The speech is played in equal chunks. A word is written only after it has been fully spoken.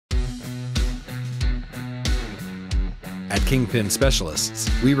At Kingpin Specialists,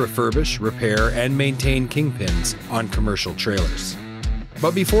 we refurbish, repair, and maintain Kingpins on commercial trailers.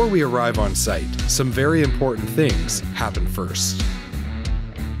 But before we arrive on site, some very important things happen first.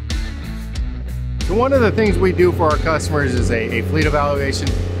 So one of the things we do for our customers is a fleet evaluation.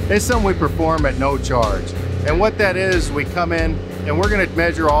 It's something we perform at no charge. And what that is, we come in and we're going to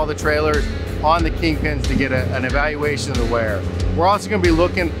measure all the trailers on the Kingpins to get an evaluation of the wear. We're also going to be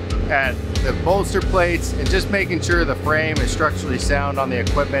looking at the bolster plates and just making sure the frame is structurally sound on the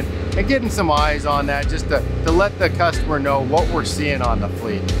equipment and getting some eyes on that just to let the customer know what we're seeing on the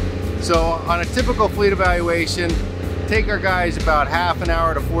fleet. So on a typical fleet evaluation, take our guys about half an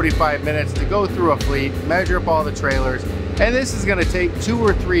hour to 45 minutes to go through a fleet, measure up all the trailers, and this is going to take 2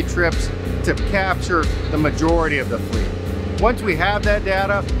 or 3 trips to capture the majority of the fleet. Once we have that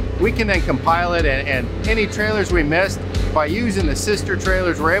data, we can then compile it, and any trailers we missed, by using the sister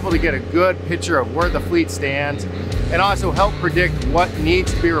trailers, we're able to get a good picture of where the fleet stands and also help predict what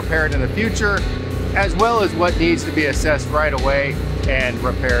needs to be repaired in the future, as well as what needs to be assessed right away and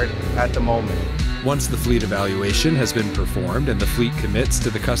repaired at the moment. Once the fleet evaluation has been performed and the fleet commits to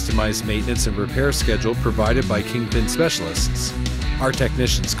the customized maintenance and repair schedule provided by Kingpin Specialists, our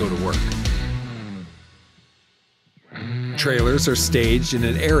technicians go to work. Trailers are staged in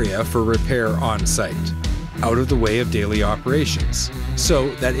an area for repair on site, out of the way of daily operations, so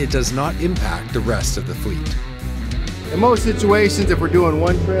that it does not impact the rest of the fleet. In most situations, if we're doing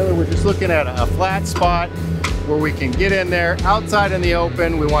one trailer, we're just looking at a flat spot where we can get in there outside in the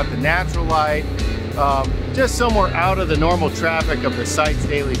open. We want the natural light, just somewhere out of the normal traffic of the site's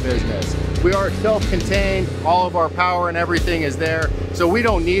daily business. We are self-contained, all of our power and everything is there, so we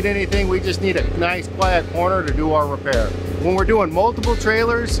don't need anything. We just need a nice quiet corner to do our repair. When we're doing multiple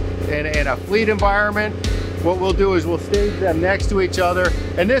trailers in a fleet environment, what we'll do is we'll stage them next to each other,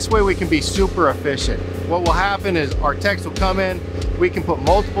 and this way we can be super efficient. What will happen is our techs will come in, we can put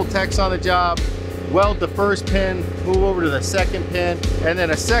multiple techs on the job, weld the first pin, move over to the second pin, and then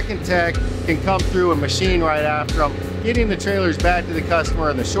a second tech can come through and machine right after them, getting the trailers back to the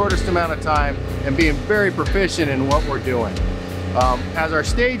customer in the shortest amount of time and being very proficient in what we're doing. As our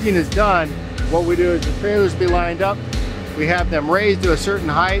staging is done, what we do is the trailers be lined up, we have them raised to a certain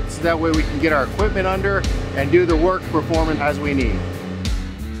height so that way we can get our equipment under and do the work performance as we need.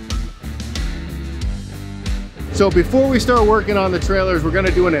 So before we start working on the trailers, we're going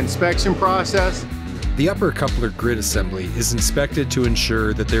to do an inspection process. The upper coupler grid assembly is inspected to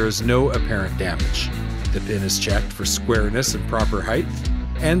ensure that there is no apparent damage. The pin is checked for squareness and proper height,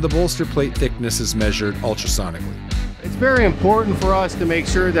 and the bolster plate thickness is measured ultrasonically. It's very important for us to make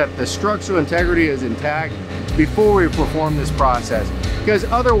sure that the structural integrity is intact before we perform this process, because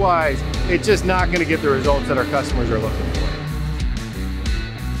otherwise it's just not going to get the results that our customers are looking for.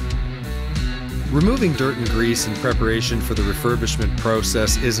 Removing dirt and grease in preparation for the refurbishment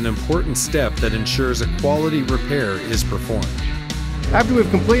process is an important step that ensures a quality repair is performed. After we've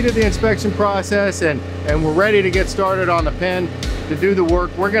completed the inspection process and we're ready to get started on the pin to do the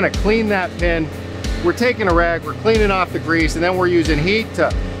work, we're going to clean that pin. We're taking a rag, we're cleaning off the grease, and then we're using heat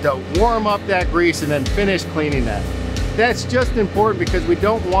to warm up that grease and then finish cleaning that. That's just important because we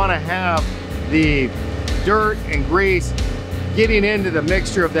don't want to have the dirt and grease getting into the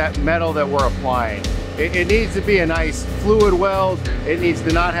mixture of that metal that we're applying. It needs to be a nice fluid weld. It needs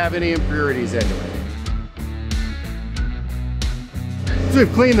to not have any impurities into it. So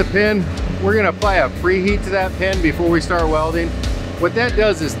we've cleaned the pin. We're going to apply a preheat to that pin before we start welding. What that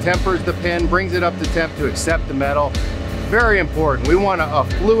does is tempers the pin, brings it up to temp to accept the metal. Very important. We want a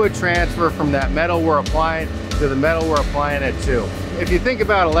fluid transfer from that metal we're applying to the metal we're applying it to. If you think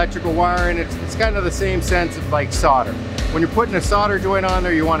about electrical wiring, it's kind of the same sense of like solder. When you're putting a solder joint on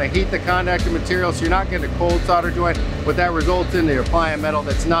there, you want to heat the conductor material so you're not getting a cold solder joint. What that results in, you're applying metal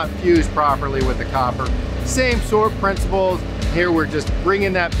that's not fused properly with the copper. Same sort of principles. Here we're just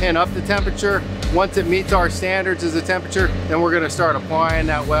bringing that pin up to temperature. Once it meets our standards as a temperature, then we're going to start applying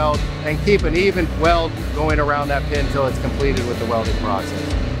that weld and keep an even weld going around that pin until it's completed with the welding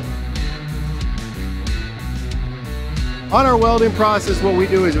process. On our welding process, what we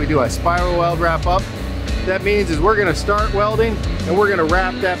do is we do a spiral weld wrap up. That means is we're going to start welding and we're going to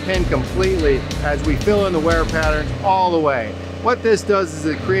wrap that pin completely as we fill in the wear patterns all the way. What this does is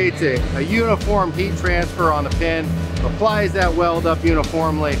it creates a uniform heat transfer on the pin, applies that weld up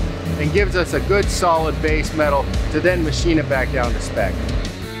uniformly, and gives us a good solid base metal to then machine it back down to spec.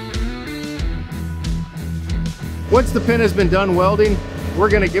 Once the pin has been done welding, we're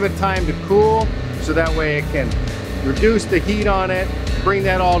going to give it time to cool so that way it can reduce the heat on it, bring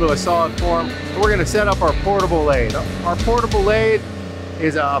that all to a solid form. And we're going to set up our portable lathe. Our portable lathe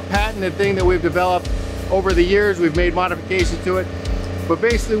is a patented thing that we've developed. Over the years, we've made modifications to it. But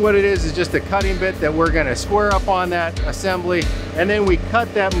basically what it is just a cutting bit that we're gonna square up on that assembly, and then we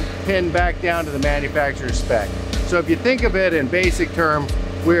cut that pin back down to the manufacturer's spec. So if you think of it in basic terms,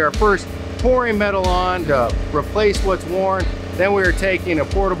 we are first pouring metal on to replace what's worn, then we are taking a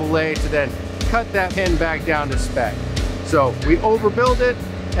portable lathe to then cut that pin back down to spec. So we overbuild it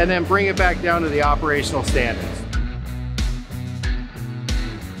and then bring it back down to the operational standards.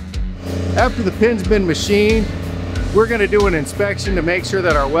 After the pin's been machined, we're going to do an inspection to make sure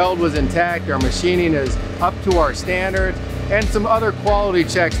that our weld was intact, our machining is up to our standards, and some other quality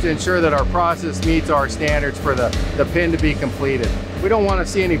checks to ensure that our process meets our standards for the pin to be completed. We don't want to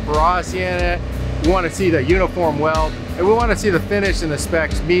see any porosity in it, we want to see the uniform weld, and we want to see the finish and the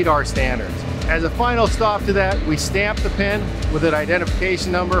specs meet our standards. As a final stop to that, we stamp the pin with an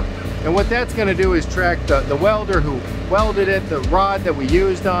identification number, and what that's going to do is track the welder who welded it, the rod that we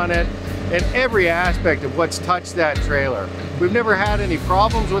used on it, and every aspect of what's touched that trailer. We've never had any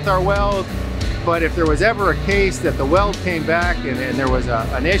problems with our weld, but if there was ever a case that the weld came back and there was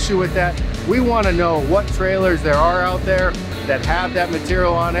an issue with that, we want to know what trailers there are out there that have that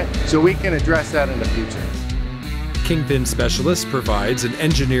material on it so we can address that in the future. Kingpin Specialists provides an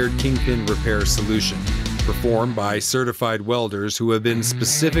engineered kingpin repair solution, performed by certified welders who have been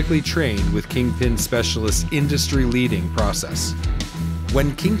specifically trained with Kingpin Specialists' industry-leading process.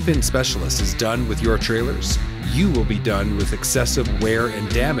 When Kingpin Specialists is done with your trailers, you will be done with excessive wear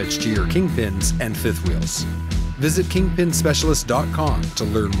and damage to your kingpins and fifth wheels. Visit kingpinspecialist.com to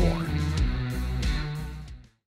learn more.